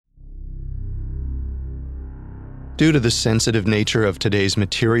Due to the sensitive nature of today's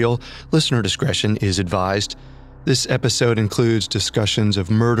material, listener discretion is advised. This episode includes discussions of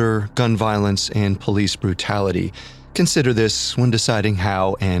murder, gun violence, and police brutality. Consider this when deciding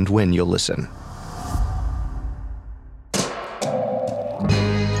how and when you'll listen.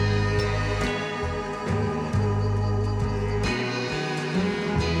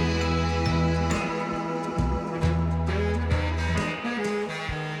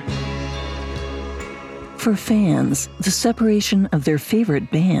 For fans, the separation of their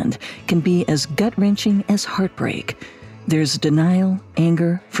favorite band can be as gut-wrenching as heartbreak. There's denial,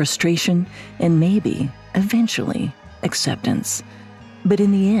 anger, frustration, and maybe, eventually, acceptance. But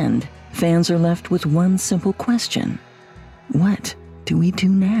in the end, fans are left with one simple question. What do we do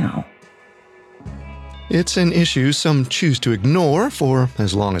now? It's an issue some choose to ignore for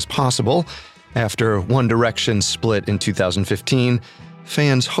as long as possible. After One Direction split in 2015,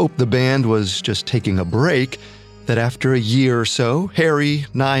 fans hoped the band was just taking a break, that after a year or so, Harry,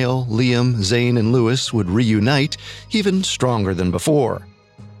 Niall, Liam, Zayn, and Lewis would reunite even stronger than before.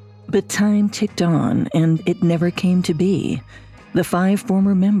 But time ticked on, and it never came to be. The 5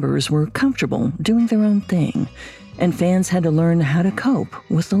 former members were comfortable doing their own thing, and fans had to learn how to cope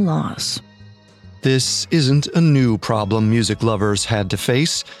with the loss. This isn't a new problem music lovers had to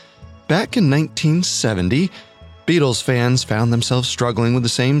face. Back in 1970, Beatles fans found themselves struggling with the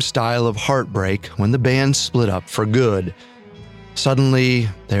same style of heartbreak when the band split up for good. Suddenly,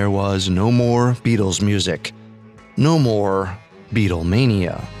 there was no more Beatles music. No more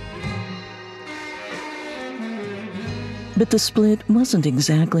Beatlemania. But the split wasn't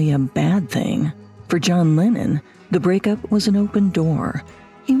exactly a bad thing. For John Lennon, the breakup was an open door.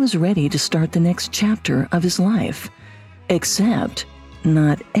 He was ready to start the next chapter of his life. Except,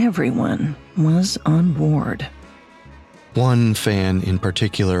 not everyone was on board. One fan in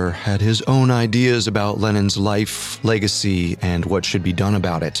particular had his own ideas about Lennon's life, legacy, and what should be done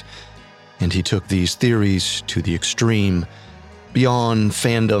about it. And he took these theories to the extreme, beyond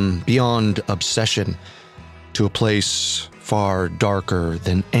fandom, beyond obsession, to a place far darker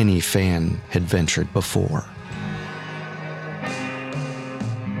than any fan had ventured before.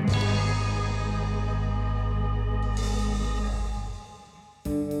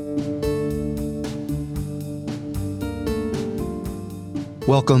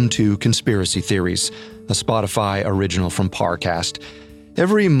 Welcome to Conspiracy Theories, a Spotify original from Parcast.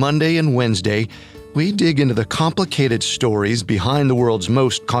 Every Monday and Wednesday, we dig into the complicated stories behind the world's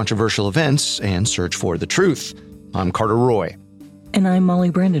most controversial events and search for the truth. I'm Carter Roy. And I'm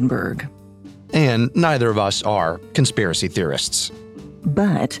Molly Brandenburg. And neither of us are conspiracy theorists.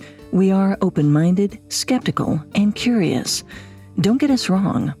 But we are open-minded, skeptical, and curious. Don't get us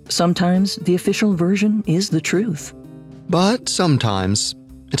wrong. Sometimes the official version is the truth. But sometimes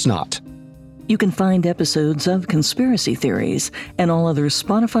it's not. You can find episodes of Conspiracy Theories and all other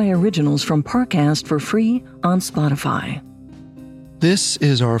Spotify originals from Parcast for free on Spotify. This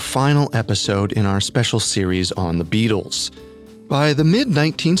is our final episode in our special series on the Beatles. By the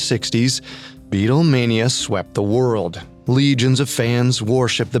mid-1960s, Beatlemania swept the world. Legions of fans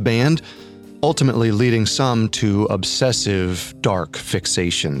worshiped the band, ultimately leading some to obsessive, dark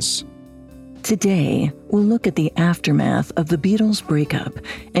fixations. Today, we'll look at the aftermath of the Beatles' breakup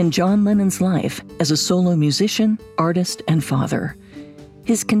and John Lennon's life as a solo musician, artist, and father.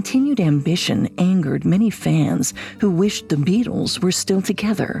 His continued ambition angered many fans who wished the Beatles were still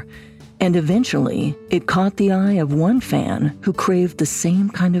together, and eventually, it caught the eye of one fan who craved the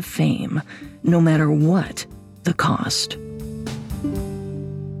same kind of fame, no matter what the cost.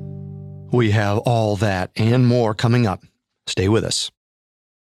 We have all that and more coming up. Stay with us.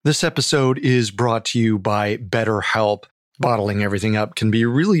 This episode is brought to you by BetterHelp. Bottling everything up can be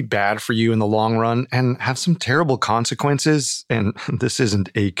really bad for you in the long run and have some terrible consequences, and this isn't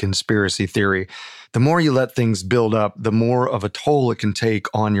a conspiracy theory. The more you let things build up, the more of a toll it can take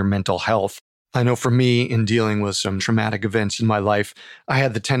on your mental health. I know for me, in dealing with some traumatic events in my life, I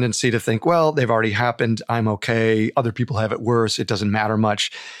had the tendency to think, well, they've already happened, I'm okay, other people have it worse, it doesn't matter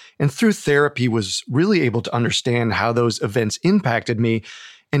much. And through therapy, was really able to understand how those events impacted me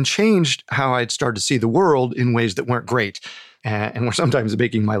and changed how I'd started to see the world in ways that weren't great and were sometimes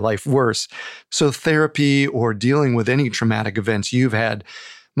making my life worse. So therapy or dealing with any traumatic events you've had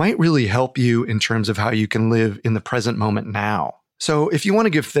might really help you in terms of how you can live in the present moment now. So if you want to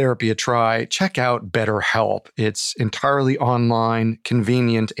give therapy a try, check out BetterHelp. It's entirely online,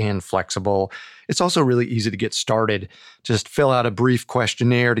 convenient, and flexible. It's also really easy to get started. Just fill out a brief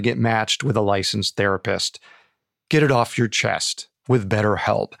questionnaire to get matched with a licensed therapist. Get it off your chest with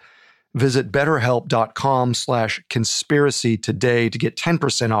BetterHelp. Visit betterhelp.com/conspiracy today to get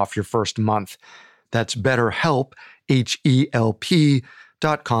 10% off your first month. That's BetterHelp,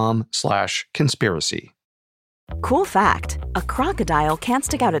 HELP.com/conspiracy. Cool fact, a crocodile can't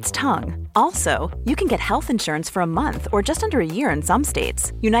stick out its tongue. Also, you can get health insurance for a month or just under a year in some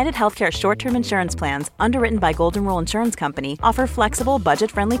states. United Healthcare short-term insurance plans, underwritten by Golden Rule Insurance Company, offer flexible,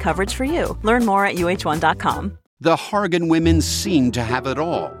 budget-friendly coverage for you. Learn more at UH1.com. The Hargan women seemed to have it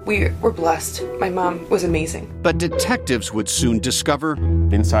all. We were blessed. My mom was amazing. But detectives would soon discover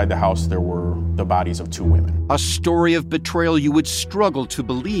inside the house there were the bodies of 2 women. A story of betrayal you would struggle to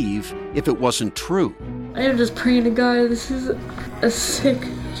believe if it wasn't true. I am just praying to God, this is a sick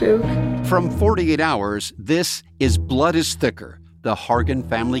joke. From 48 Hours, this is Blood is Thicker, the Hargan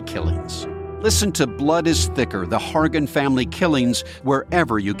Family Killings. Listen to Blood is Thicker, the Hargan Family Killings,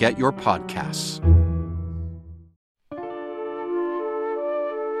 wherever you get your podcasts.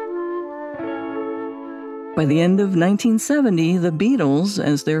 By the end of 1970, the Beatles,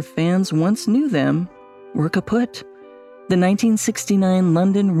 as their fans once knew them, were kaput. The 1969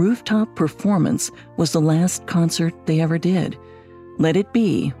 London rooftop performance was the last concert they ever did. Let It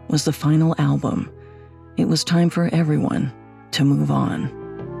Be was the final album. It was time for everyone to move on.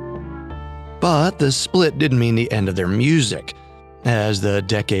 But the split didn't mean the end of their music. As the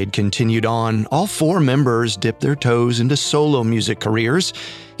decade continued on, all 4 members dipped their toes into solo music careers,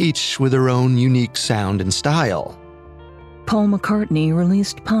 each with their own unique sound and style. Paul McCartney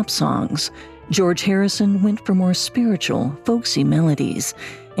released pop songs, George Harrison went for more spiritual, folksy melodies,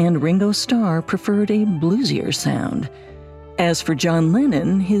 and Ringo Starr preferred a bluesier sound. As for John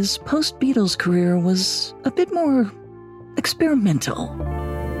Lennon, his post-Beatles career was a bit more experimental.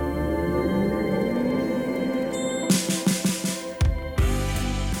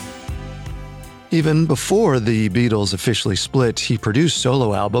 Even before the Beatles officially split, he produced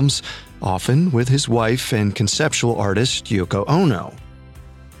solo albums, often with his wife and conceptual artist Yoko Ono.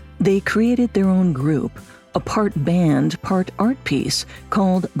 They created their own group, a part band, part art piece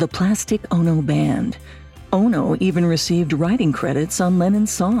called the Plastic Ono Band. Ono even received writing credits on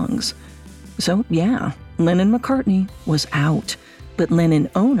Lennon's songs. So yeah, Lennon-McCartney was out, but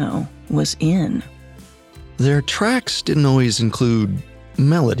Lennon-Ono was in. Their tracks didn't always include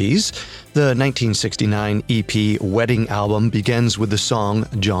melodies. The 1969 EP Wedding album begins with the song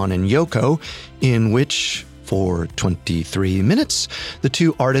John and Yoko, in which, for 23 minutes, the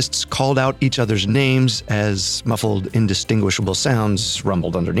 2 artists called out each other's names as muffled, indistinguishable sounds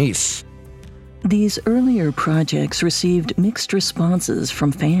rumbled underneath. These earlier projects received mixed responses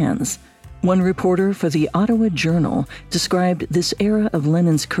from fans. One reporter for the Ottawa Journal described this era of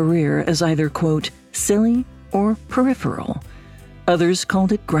Lennon's career as either, quote, silly or peripheral. Others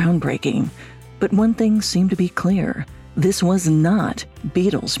called it groundbreaking, but one thing seemed to be clear. This was not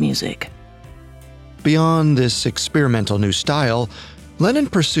Beatles music. Beyond this experimental new style, Lennon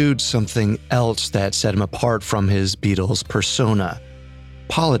pursued something else that set him apart from his Beatles persona: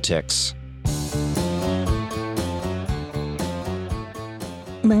 politics.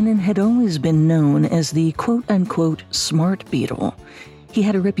 Lennon had always been known as the quote-unquote smart Beatle. He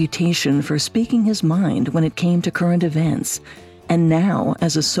had a reputation for speaking his mind when it came to current events. And now,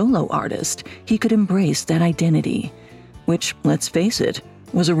 as a solo artist, he could embrace that identity, which, let's face it,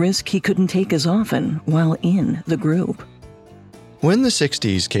 was a risk he couldn't take as often while in the group. When the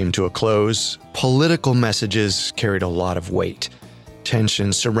 60s came to a close, political messages carried a lot of weight.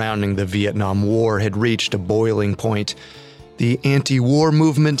 Tensions surrounding the Vietnam War had reached a boiling point. The anti-war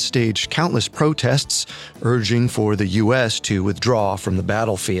movement staged countless protests, urging for the U.S. to withdraw from the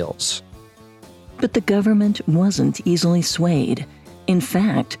battlefields. But the government wasn't easily swayed. In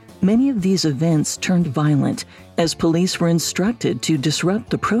fact, many of these events turned violent as police were instructed to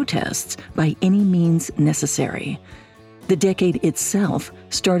disrupt the protests by any means necessary. The decade itself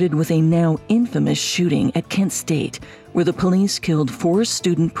started with a now infamous shooting at Kent State, where the police killed 4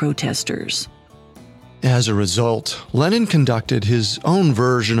 student protesters. As a result, Lennon conducted his own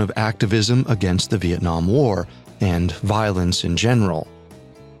version of activism against the Vietnam War and violence in general.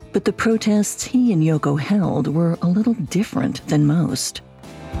 But the protests he and Yoko held were a little different than most.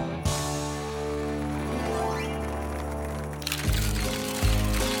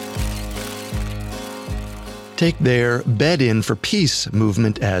 Take their Bed In for Peace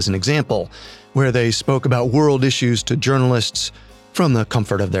movement as an example, where they spoke about world issues to journalists from the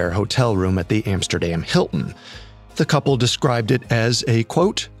comfort of their hotel room at the Amsterdam Hilton. The couple described it as a,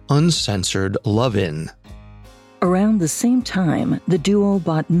 quote, uncensored love-in. Around the same time, the duo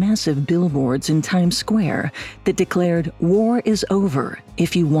bought massive billboards in Times Square that declared, "War is over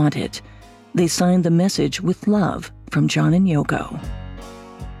if you want it." They signed the message with love from John and Yoko.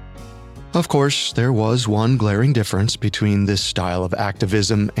 Of course, there was one glaring difference between this style of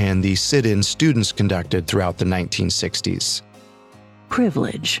activism and the sit-in students conducted throughout the 1960s.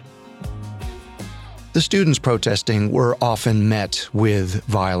 Privilege. The students protesting were often met with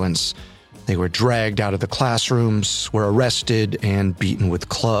violence. They were dragged out of the classrooms, were arrested, and beaten with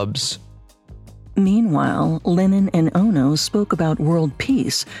clubs. Meanwhile, Lennon and Ono spoke about world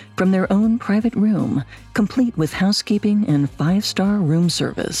peace from their own private room, complete with housekeeping and 5-star room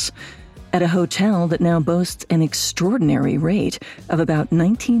service, at a hotel that now boasts an extraordinary rate of about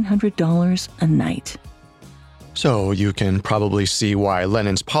 $1,900 a night. So you can probably see why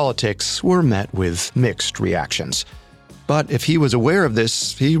Lennon's politics were met with mixed reactions. But if he was aware of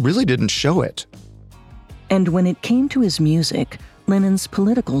this, he really didn't show it. And when it came to his music, Lennon's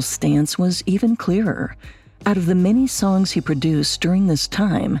political stance was even clearer. Out of the many songs he produced during this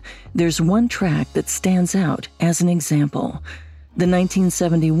time, there's one track that stands out as an example: the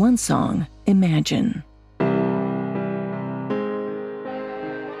 1971 song, Imagine.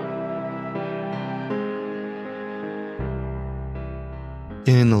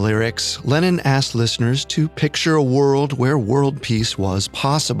 In the lyrics, Lennon asked listeners to picture a world where world peace was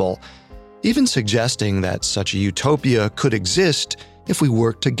possible, even suggesting that such a utopia could exist if we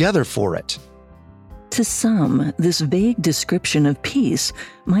worked together for it. To some, this vague description of peace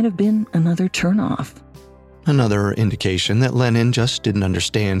might have been another turnoff. Another indication that Lennon just didn't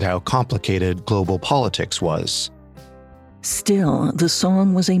understand how complicated global politics was. Still, the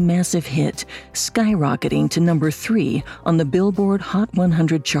song was a massive hit, skyrocketing to number 3 on the Billboard Hot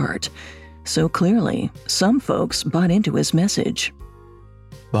 100 chart. So clearly, some folks bought into his message.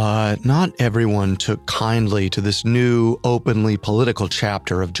 But not everyone took kindly to this new, openly political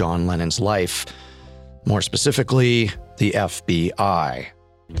chapter of John Lennon's life. More specifically, the FBI.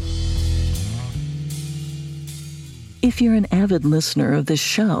 If you're an avid listener of this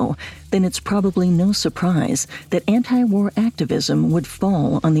show, then it's probably no surprise that anti-war activism would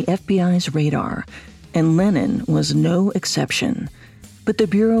fall on the FBI's radar, and Lennon was no exception. But the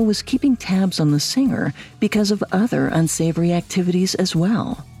Bureau was keeping tabs on the singer because of other unsavory activities as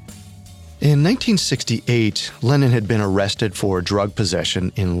well. In 1968, Lennon had been arrested for drug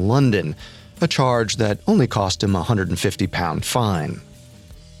possession in London, a charge that only cost him a £150 fine.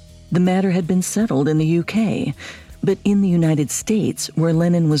 The matter had been settled in the UK, but in the United States, where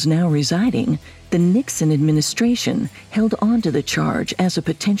Lennon was now residing, the Nixon administration held on to the charge as a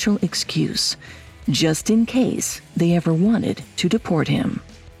potential excuse, just in case they ever wanted to deport him.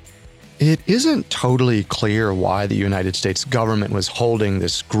 It isn't totally clear why the United States government was holding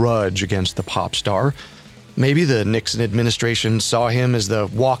this grudge against the pop star. Maybe the Nixon administration saw him as the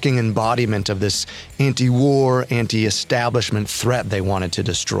walking embodiment of this anti-war, anti-establishment threat they wanted to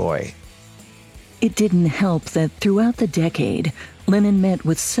destroy. It didn't help that throughout the decade, Lennon met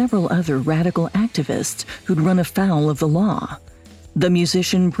with several other radical activists who'd run afoul of the law. The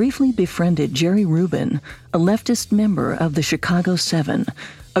musician briefly befriended Jerry Rubin, a leftist member of the Chicago 7,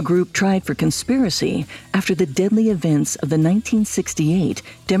 a group tried for conspiracy after the deadly events of the 1968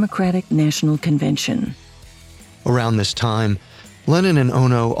 Democratic National Convention. Around this time, Lennon and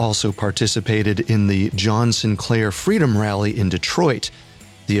Ono also participated in the John Sinclair Freedom Rally in Detroit.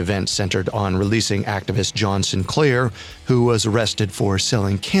 The event centered on releasing activist John Sinclair, who was arrested for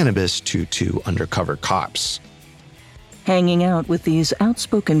selling cannabis to 2 undercover cops. Hanging out with these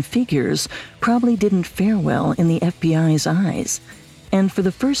outspoken figures probably didn't fare well in the FBI's eyes. And for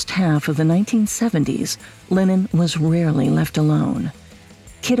the first half of the 1970s, Lennon was rarely left alone.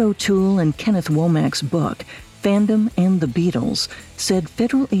 Kit O'Toole and Kenneth Womack's book, Fandom and the Beatles, said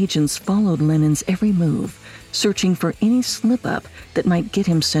federal agents followed Lennon's every move, searching for any slip-up that might get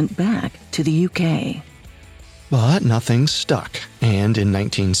him sent back to the UK. But nothing stuck, and in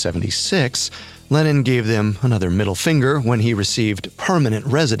 1976, Lennon gave them another middle finger when he received permanent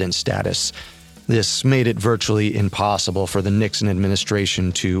resident status. This made it virtually impossible for the Nixon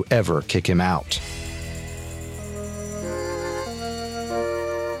administration to ever kick him out.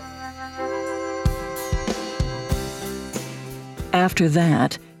 After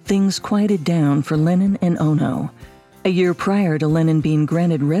that, things quieted down for Lennon and Ono. A year prior to Lennon being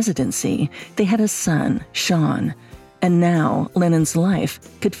granted residency, they had a son, Sean. And now, Lennon's life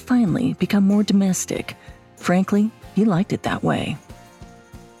could finally become more domestic. Frankly, he liked it that way.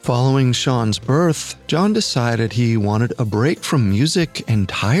 Following Sean's birth, John decided he wanted a break from music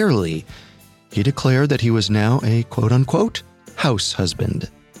entirely. He declared that he was now a quote-unquote house husband.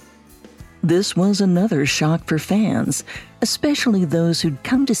 This was another shock for fans, especially those who'd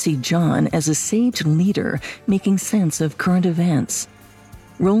come to see John as a sage leader making sense of current events.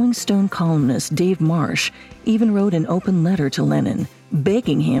 Rolling Stone columnist Dave Marsh even wrote an open letter to Lennon,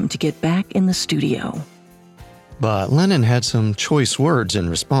 begging him to get back in the studio. But Lennon had some choice words in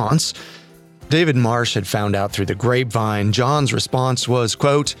response. David Marsh had found out through the grapevine John's response was,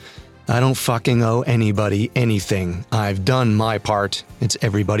 quote, "I don't fucking owe anybody anything. I've done my part. It's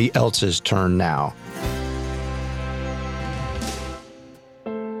everybody else's turn now."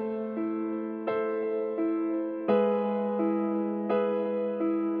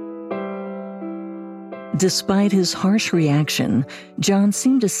 Despite his harsh reaction, John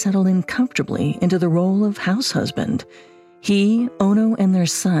seemed to settle in comfortably into the role of house husband. He, Ono, and their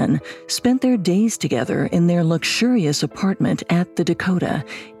son spent their days together in their luxurious apartment at the Dakota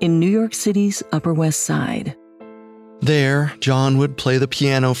in New York City's Upper West Side. There, John would play the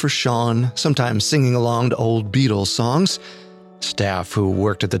piano for Sean, sometimes singing along to old Beatles songs. Staff who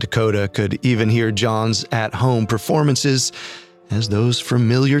worked at the Dakota could even hear John's at-home performances as those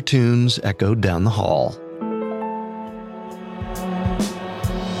familiar tunes echoed down the hall.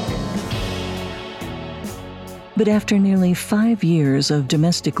 But after nearly 5 years of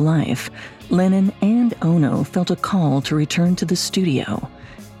domestic life, Lennon and Ono felt a call to return to the studio.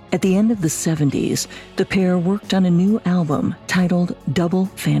 At the end of the 70s, the pair worked on a new album titled Double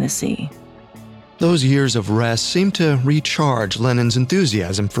Fantasy. Those years of rest seemed to recharge Lennon's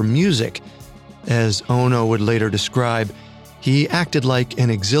enthusiasm for music. As Ono would later describe, he acted like an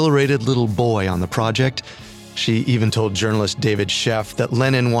exhilarated little boy on the project. She even told journalist David Sheff that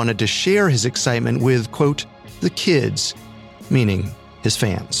Lennon wanted to share his excitement with, quote, the kids, meaning his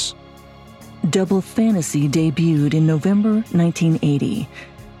fans. Double Fantasy debuted in November 1980.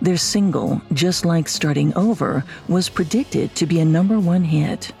 Their single, Just Like Starting Over, was predicted to be a #1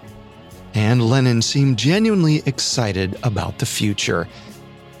 hit. And Lennon seemed genuinely excited about the future.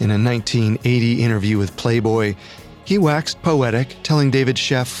 In a 1980 interview with Playboy, he waxed poetic, telling David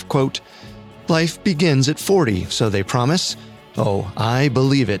Sheff, quote, "Life begins at 40, so they promise. Oh, I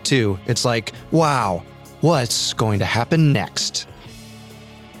believe it too. It's like, wow, what's going to happen next?"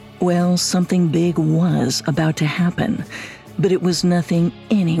 Well, something big was about to happen, but it was nothing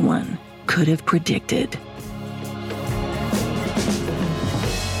anyone could have predicted.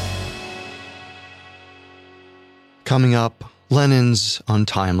 Coming up, Lennon's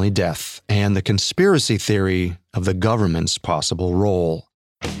untimely death and the conspiracy theory of the government's possible role.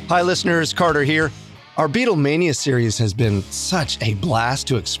 Hi listeners, Carter here. Our Beatlemania series has been such a blast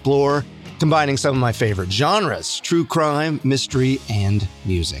to explore, combining some of my favorite genres, true crime, mystery, and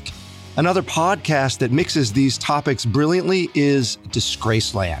music. Another podcast that mixes these topics brilliantly is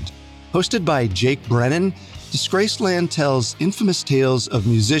Disgraceland. Hosted by Jake Brennan, Disgraceland tells infamous tales of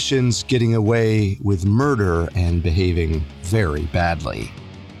musicians getting away with murder and behaving very badly.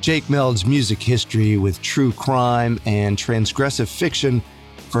 Jake melds music history with true crime and transgressive fiction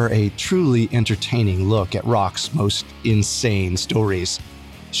for a truly entertaining look at rock's most insane stories,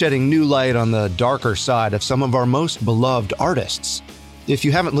 shedding new light on the darker side of some of our most beloved artists. If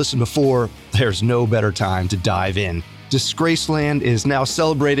you haven't listened before, there's no better time to dive in. Disgraceland is now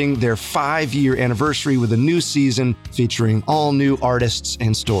celebrating their 5-year anniversary with a new season featuring all new artists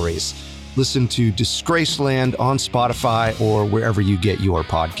and stories. Listen to Disgraceland on Spotify or wherever you get your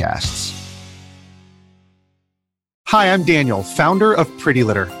podcasts. Hi, I'm Daniel, founder of Pretty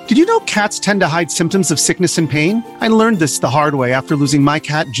Litter. Did you know cats tend to hide symptoms of sickness and pain? I learned this the hard way after losing my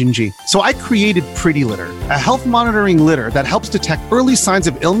cat, Gingy. So I created Pretty Litter, a health monitoring litter that helps detect early signs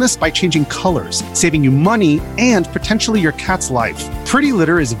of illness by changing colors, saving you money and potentially your cat's life. Pretty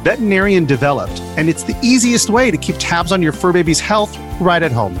Litter is veterinarian developed, and it's the easiest way to keep tabs on your fur baby's health right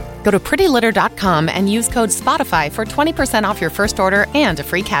at home. Go to prettylitter.com and use code SPOTIFY for 20% off your first order and a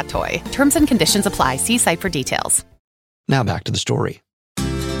free cat toy. Terms and conditions apply. See site for details. Now back to the story.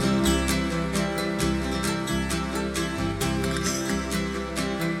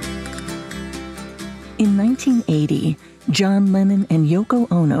 In 1980, John Lennon and Yoko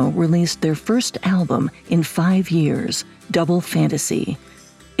Ono released their first album in 5 years, Double Fantasy.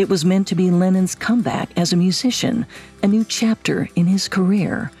 It was meant to be Lennon's comeback as a musician, a new chapter in his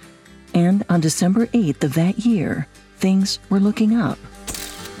career. And on December 8th of that year, things were looking up.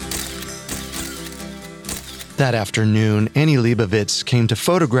 That afternoon, Annie Leibovitz came to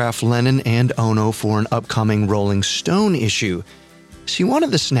photograph Lennon and Ono for an upcoming Rolling Stone issue. She wanted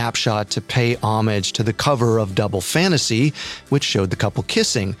the snapshot to pay homage to the cover of Double Fantasy, which showed the couple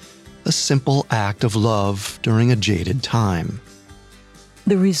kissing, a simple act of love during a jaded time.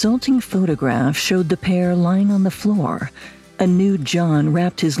 The resulting photograph showed the pair lying on the floor. A nude John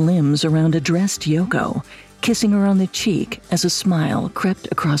wrapped his limbs around a dressed Yoko, kissing her on the cheek as a smile crept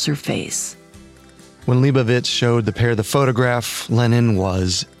across her face. When Leibovitz showed the pair the photograph, Lennon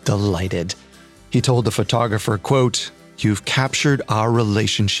was delighted. He told the photographer, quote, "You've captured our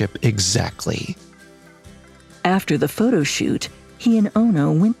relationship exactly." After the photo shoot, he and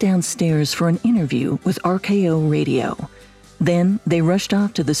Ono went downstairs for an interview with RKO Radio. Then they rushed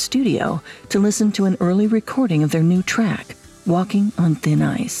off to the studio to listen to an early recording of their new track, Walking on Thin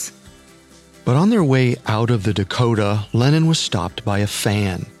Ice. But on their way out of the Dakota, Lennon was stopped by a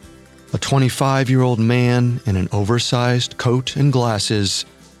fan. A 25-year-old man in an oversized coat and glasses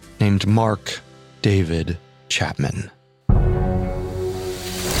named Mark David Chapman.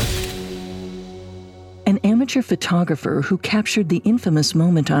 An amateur photographer who captured the infamous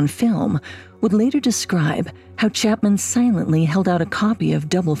moment on film would later describe how Chapman silently held out a copy of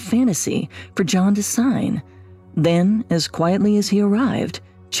Double Fantasy for John to sign. Then, as quietly as he arrived,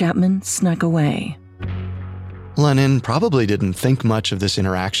 Chapman snuck away. Lennon probably didn't think much of this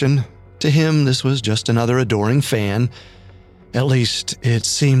interaction. To him, this was just another adoring fan. At least, it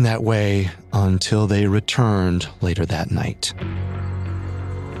seemed that way until they returned later that night.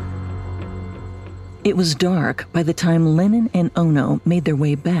 It was dark by the time Lennon and Ono made their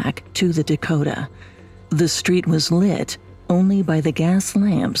way back to the Dakota. The street was lit only by the gas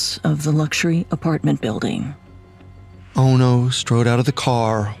lamps of the luxury apartment building. Ono strode out of the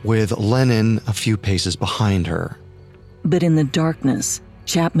car with Lennon a few paces behind her. But in the darkness,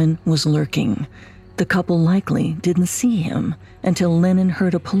 Chapman was lurking. The couple likely didn't see him until Lennon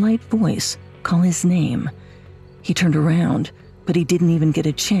heard a polite voice call his name. He turned around, but he didn't even get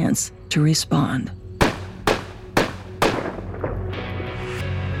a chance to respond.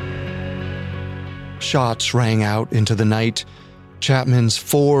 Shots rang out into the night. Chapman's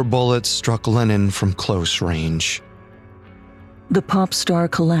 4 bullets struck Lennon from close range. The pop star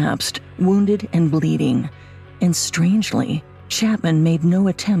collapsed, wounded and bleeding. And strangely, Chapman made no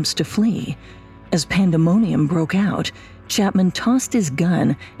attempts to flee. As pandemonium broke out, Chapman tossed his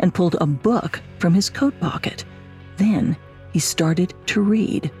gun and pulled a book from his coat pocket. Then he started to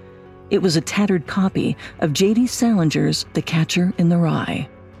read. It was a tattered copy of J.D. Salinger's The Catcher in the Rye.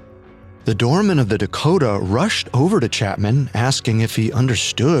 The doorman of the Dakota rushed over to Chapman, asking if he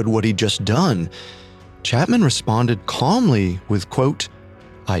understood what he'd just done. Chapman responded calmly with, quote,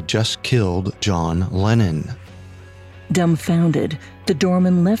 "I just killed John Lennon." Dumbfounded, the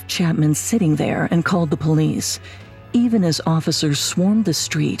doorman left Chapman sitting there and called the police. Even as officers swarmed the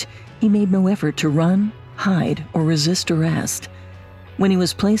street, he made no effort to run, hide, or resist arrest. When he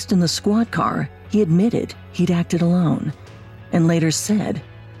was placed in the squad car, he admitted he'd acted alone, and later said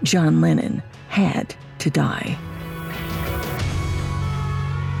John Lennon had to die.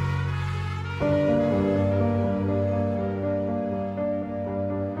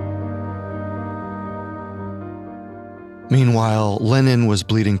 Meanwhile, Lennon was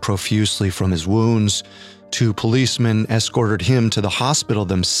bleeding profusely from his wounds. 2 policemen escorted him to the hospital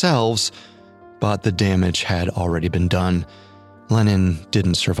themselves, but the damage had already been done. Lennon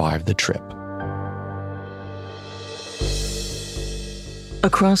didn't survive the trip.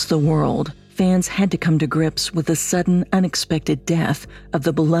 Across the world, fans had to come to grips with the sudden, unexpected death of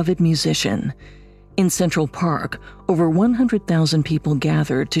the beloved musician. In Central Park, over 100,000 people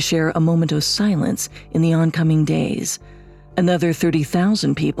gathered to share a moment of silence in the oncoming days. Another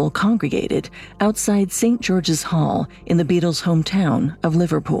 30,000 people congregated outside St. George's Hall in the Beatles' hometown of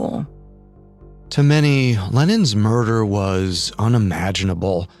Liverpool. To many, Lennon's murder was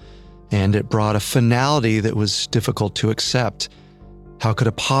unimaginable, and it brought a finality that was difficult to accept. How could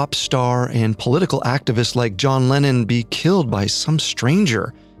a pop star and political activist like John Lennon be killed by some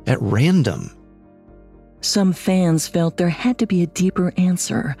stranger at random? Some fans felt there had to be a deeper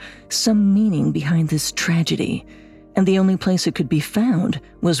answer, some meaning behind this tragedy, and the only place it could be found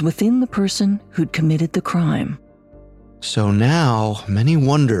was within the person who'd committed the crime. So now, many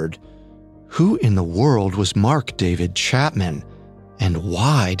wondered, who in the world was Mark David Chapman, and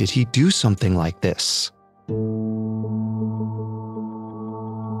why did he do something like this?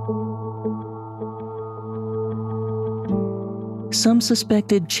 Some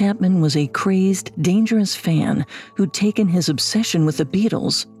suspected Chapman was a crazed, dangerous fan who'd taken his obsession with the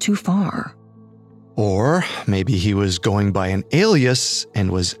Beatles too far. Or maybe he was going by an alias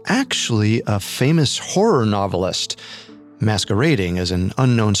and was actually a famous horror novelist, masquerading as an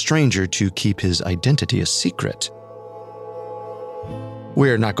unknown stranger to keep his identity a secret.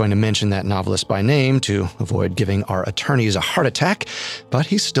 We're not going to mention that novelist by name to avoid giving our attorneys a heart attack, but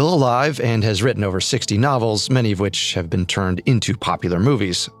he's still alive and has written over 60 novels, many of which have been turned into popular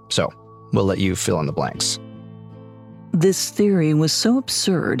movies, so we'll let you fill in the blanks. This theory was so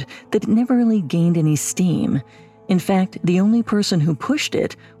absurd that it never really gained any steam. In fact, the only person who pushed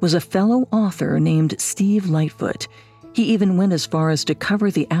it was a fellow author named Steve Lightfoot. He even went as far as to cover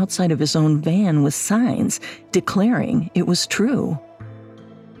the outside of his own van with signs declaring it was true.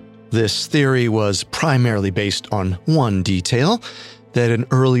 This theory was primarily based on one detail, that an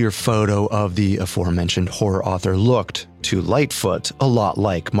earlier photo of the aforementioned horror author looked, to Lightfoot, a lot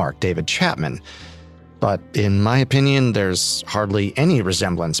like Mark David Chapman. But in my opinion, there's hardly any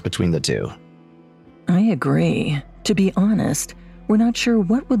resemblance between the two. I agree. To be honest, we're not sure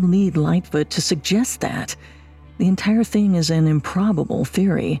what would lead Lightfoot to suggest that. The entire thing is an improbable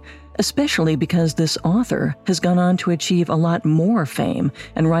theory, especially because this author has gone on to achieve a lot more fame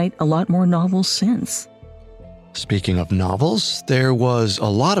and write a lot more novels since. Speaking of novels, there was a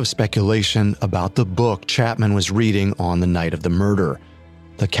lot of speculation about the book Chapman was reading on the night of the murder,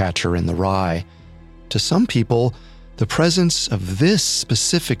 The Catcher in the Rye. To some people, the presence of this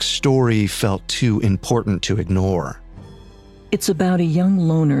specific story felt too important to ignore. It's about a young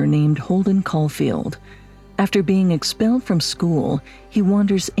loner named Holden Caulfield. After being expelled from school, he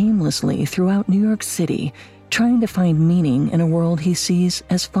wanders aimlessly throughout New York City, trying to find meaning in a world he sees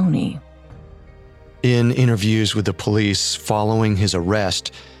as phony. In interviews with the police following his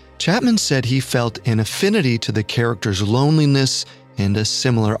arrest, Chapman said he felt an affinity to the character's loneliness and a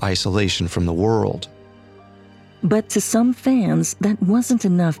similar isolation from the world. But to some fans, that wasn't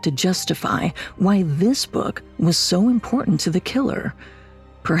enough to justify why this book was so important to the killer.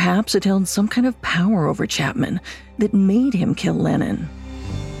 Perhaps it held some kind of power over Chapman that made him kill Lennon.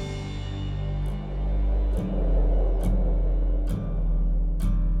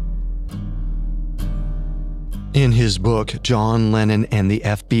 In his book, John Lennon and the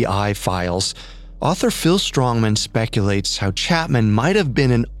FBI Files, author Phil Strongman speculates how Chapman might have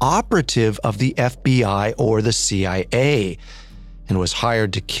been an operative of the FBI or the CIA and was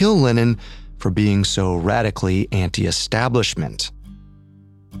hired to kill Lennon for being so radically anti-establishment.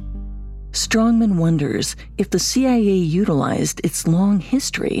 Strongman wonders if the CIA utilized its long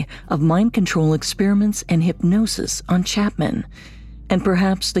history of mind control experiments and hypnosis on Chapman. And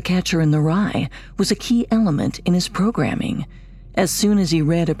perhaps The Catcher in the Rye was a key element in his programming. As soon as he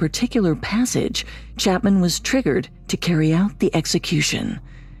read a particular passage, Chapman was triggered to carry out the execution.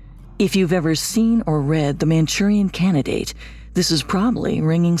 If you've ever seen or read The Manchurian Candidate, this is probably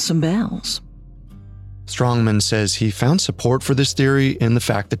ringing some bells. Strongman says he found support for this theory in the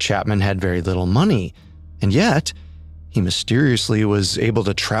fact that Chapman had very little money, and yet he mysteriously was able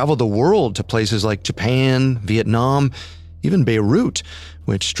to travel the world to places like Japan, Vietnam, even Beirut,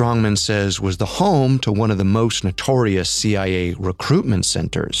 which Strongman says was the home to one of the most notorious CIA recruitment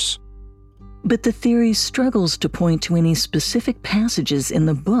centers. But the theory struggles to point to any specific passages in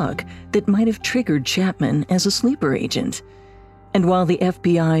the book that might have triggered Chapman as a sleeper agent. And while the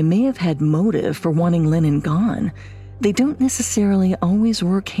FBI may have had motive for wanting Lennon gone, they don't necessarily always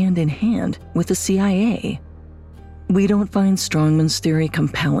work hand in hand with the CIA. We don't find Strongman's theory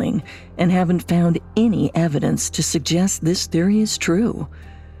compelling and haven't found any evidence to suggest this theory is true.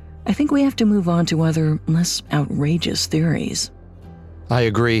 I think we have to move on to other, less outrageous theories. I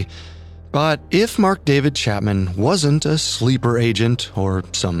agree. But if Mark David Chapman wasn't a sleeper agent or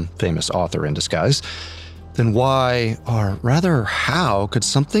some famous author in disguise, then why, or rather how, could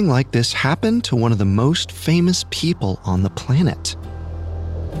something like this happen to one of the most famous people on the planet?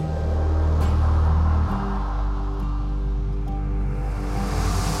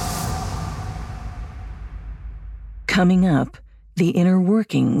 Coming up, the inner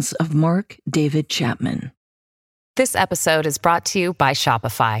workings of Mark David Chapman. This episode is brought to you by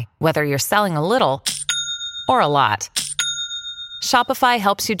Shopify. Whether you're selling a little or a lot, Shopify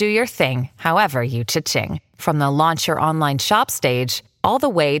helps you do your thing, however you cha-ching. From the launch your online shop stage, all the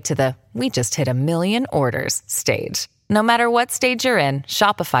way to the we just hit 1 million orders stage. No matter what stage you're in,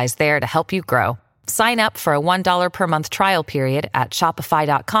 Shopify's there to help you grow. Sign up for a $1 per month trial period at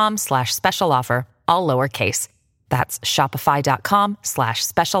shopify.com/special offer, all lowercase. That's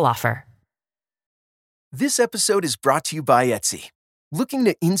shopify.com/special offer. This episode is brought to you by Etsy. Looking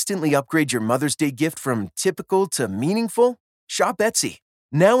to instantly upgrade your Mother's Day gift from typical to meaningful? Shop Etsy.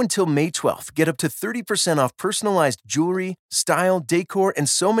 Now until May 12th, get up to 30% off personalized jewelry, style, decor, and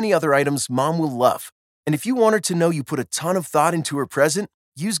so many other items Mom will love. And if you want her to know you put a ton of thought into her present,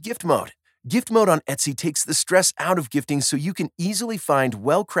 use Gift Mode. Gift Mode on Etsy takes the stress out of gifting so you can easily find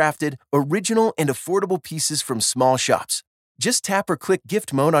well-crafted, original, and affordable pieces from small shops. Just tap or click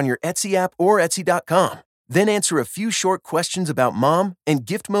Gift Mode on your Etsy app or Etsy.com. Then answer a few short questions about Mom, and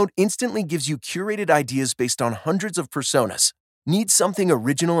Gift Mode instantly gives you curated ideas based on hundreds of personas. Need something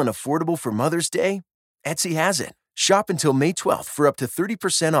original and affordable for Mother's Day? Etsy has it. Shop until May 12th for up to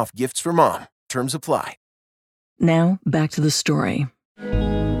 30% off gifts for Mom. Terms apply. Now, back to the story.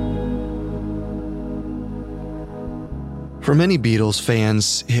 For many Beatles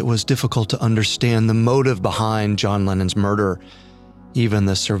fans, it was difficult to understand the motive behind John Lennon's murder. Even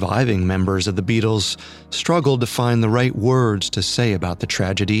the surviving members of the Beatles struggled to find the right words to say about the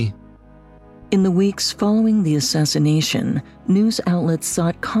tragedy. In the weeks following the assassination, news outlets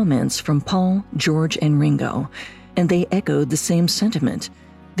sought comments from Paul, George, and Ringo, and they echoed the same sentiment.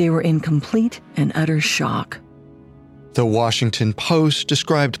 They were in complete and utter shock. The Washington Post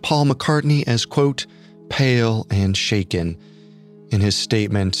described Paul McCartney as, quote, pale and shaken. In his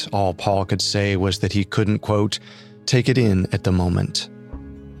statement, all Paul could say was that he couldn't, quote, take it in at the moment.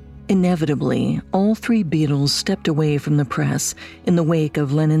 Inevitably, all three Beatles stepped away from the press in the wake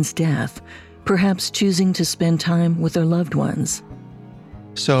of Lennon's death, perhaps choosing to spend time with their loved ones.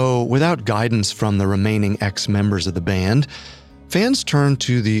 So, without guidance from the remaining ex-members of the band, fans turned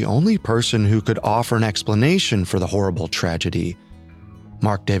to the only person who could offer an explanation for the horrible tragedy,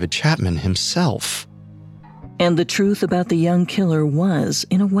 Mark David Chapman himself. And the truth about the young killer was,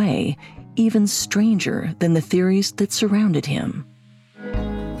 in a way, even stranger than the theories that surrounded him.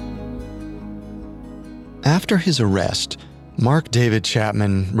 After his arrest, Mark David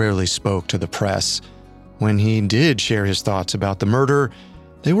Chapman rarely spoke to the press. When he did share his thoughts about the murder,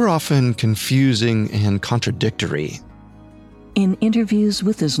 they were often confusing and contradictory. In interviews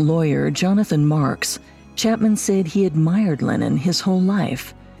with his lawyer, Jonathan Marks, Chapman said he admired Lennon his whole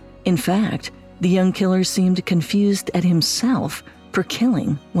life. In fact, the young killer seemed confused at himself for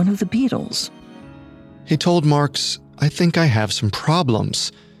killing one of the Beatles. He told Marks, I think I have some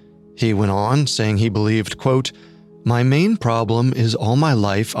problems. He went on, saying he believed, quote, my main problem is all my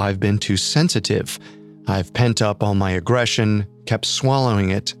life I've been too sensitive. I've pent up all my aggression, kept swallowing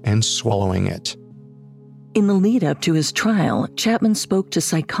it and swallowing it. In the lead-up to his trial, Chapman spoke to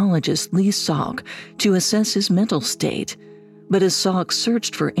psychologist Lee Salk to assess his mental state. But as Salk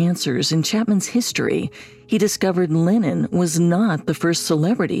searched for answers in Chapman's history, he discovered Lennon was not the first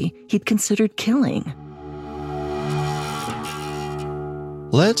celebrity he'd considered killing.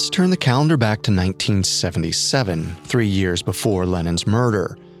 Let's turn the calendar back to 1977, 3 years before Lennon's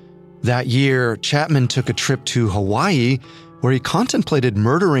murder. That year, Chapman took a trip to Hawaii where he contemplated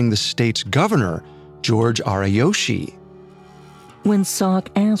murdering the state's governor, George Ariyoshi. When Salk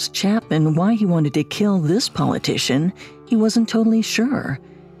asked Chapman why he wanted to kill this politician, he wasn't totally sure.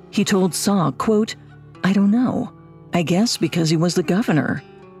 He told Salk, quote, I don't know. I guess because he was the governor.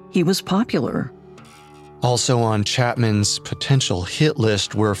 He was popular. Also on Chapman's potential hit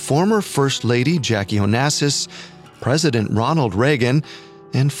list were former First Lady Jackie Onassis, President Ronald Reagan,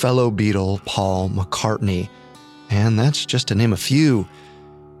 and fellow Beatle Paul McCartney. And that's just to name a few.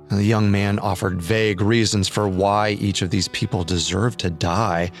 The young man offered vague reasons for why each of these people deserved to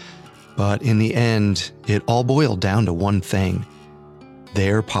die. But in the end, it all boiled down to one thing: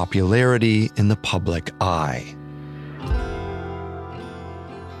 their popularity in the public eye.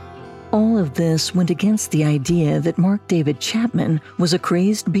 All of this went against the idea that Mark David Chapman was a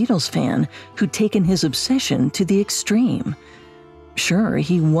crazed Beatles fan who'd taken his obsession to the extreme. Sure,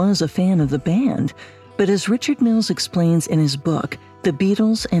 he was a fan of the band, but as Richard Mills explains in his book, The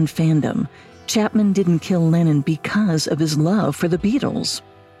Beatles and Fandom, Chapman didn't kill Lennon because of his love for the Beatles.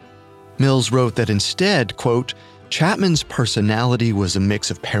 Mills wrote that instead, quote, Chapman's personality was a mix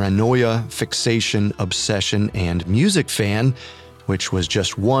of paranoia, fixation, obsession, and music fan, which was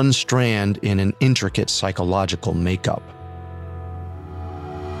just one strand in an intricate psychological makeup.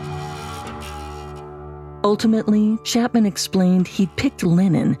 Ultimately, Chapman explained he'd picked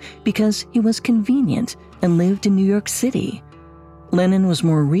Lennon because he was convenient and lived in New York City. Lennon was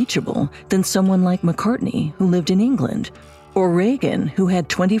more reachable than someone like McCartney, who lived in England, or Reagan, who had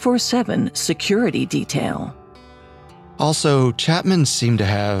 24/7 security detail. Also, Chapman seemed to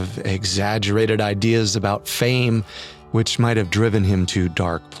have exaggerated ideas about fame, which might have driven him to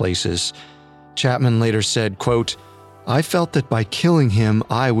dark places. Chapman later said, quote, I felt that by killing him,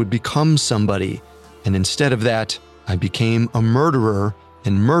 I would become somebody, and instead of that, I became a murderer,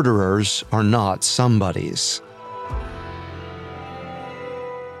 and murderers are not somebodies.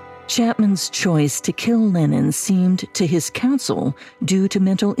 Chapman's choice to kill Lennon seemed, to his counsel, due to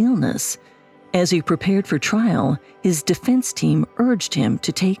mental illness. As he prepared for trial, his defense team urged him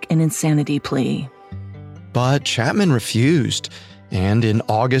to take an insanity plea. But Chapman refused, and in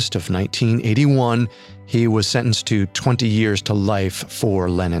August of 1981, he was sentenced to 20 years to life for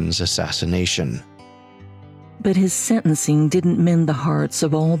Lennon's assassination. But his sentencing didn't mend the hearts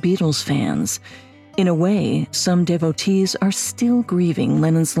of all Beatles fans. In a way, some devotees are still grieving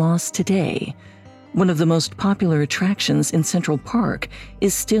Lennon's loss today. One of the most popular attractions in Central Park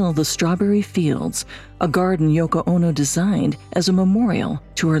is still the Strawberry Fields, a garden Yoko Ono designed as a memorial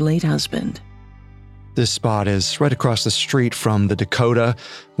to her late husband. This spot is right across the street from the Dakota,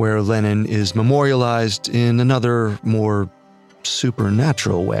 where Lennon is memorialized in another, more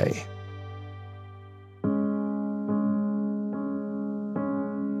supernatural way.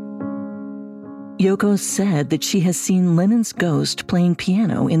 Yoko said that she has seen Lennon's ghost playing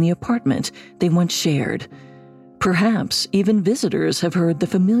piano in the apartment they once shared. Perhaps even visitors have heard the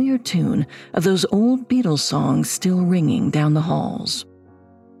familiar tune of those old Beatles songs still ringing down the halls.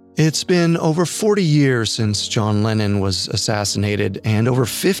 It's been over 40 years since John Lennon was assassinated and over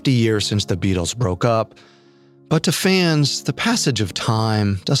 50 years since the Beatles broke up. But to fans, the passage of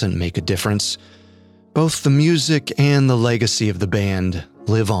time doesn't make a difference. Both the music and the legacy of the band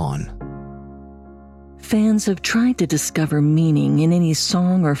live on. Fans have tried to discover meaning in any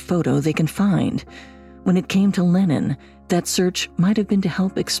song or photo they can find. When it came to Lennon, that search might have been to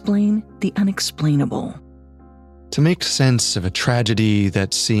help explain the unexplainable. To make sense of a tragedy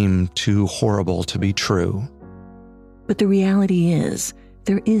that seemed too horrible to be true. But the reality is,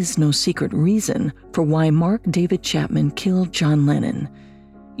 there is no secret reason for why Mark David Chapman killed John Lennon.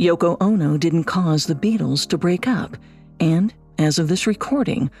 Yoko Ono didn't cause the Beatles to break up, and, as of this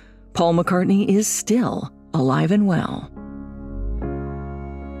recording, Paul McCartney is still alive and well.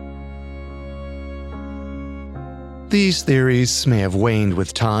 These theories may have waned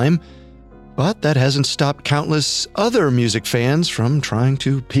with time, but that hasn't stopped countless other music fans from trying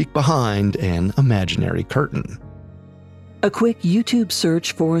to peek behind an imaginary curtain. A quick YouTube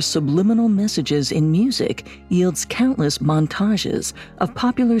search for subliminal messages in music yields countless montages of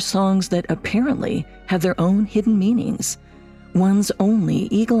popular songs that apparently have their own hidden meanings. Ones only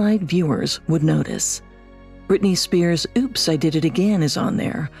eagle-eyed viewers would notice. Britney Spears' Oops, I Did It Again is on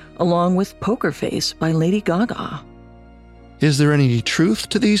there, along with Poker Face by Lady Gaga. Is there any truth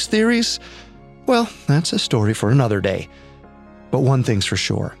to these theories? Well, that's a story for another day. But one thing's for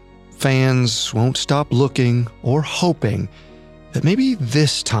sure. Fans won't stop looking or hoping that maybe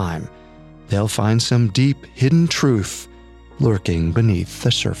this time they'll find some deep hidden truth lurking beneath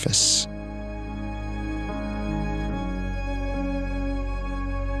the surface.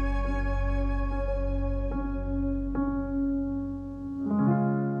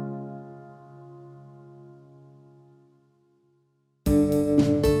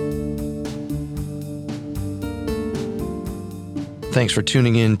 Thanks for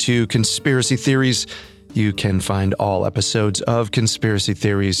tuning in to Conspiracy Theories. You can find all episodes of Conspiracy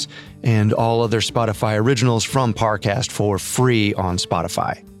Theories and all other Spotify originals from Parcast for free on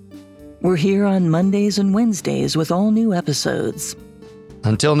Spotify. We're here on Mondays and Wednesdays with all new episodes.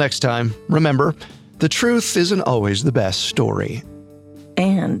 Until next time, remember, the truth isn't always the best story.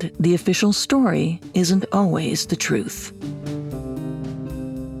 And the official story isn't always the truth.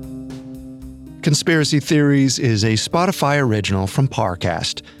 Conspiracy Theories is a Spotify original from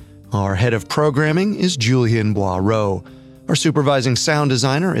Parcast. Our head of programming is Julian Boireau. Our supervising sound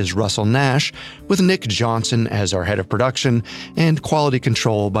designer is Russell Nash, with Nick Johnson as our head of production and quality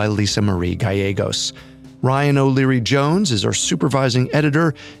control by Lisa Marie Gallegos. Ryan O'Leary-Jones is our supervising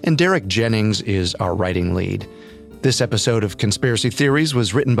editor, and Derek Jennings is our writing lead. This episode of Conspiracy Theories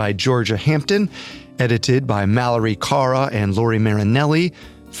was written by Georgia Hampton, edited by Mallory Cara and Lori Marinelli,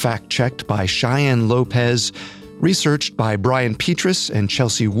 fact-checked by Cheyenne Lopez, researched by Brian Petrus and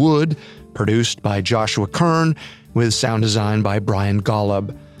Chelsea Wood, produced by Joshua Kern, with sound design by Brian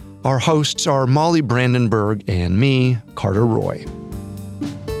Golub. Our hosts are Molly Brandenburg and me, Carter Roy.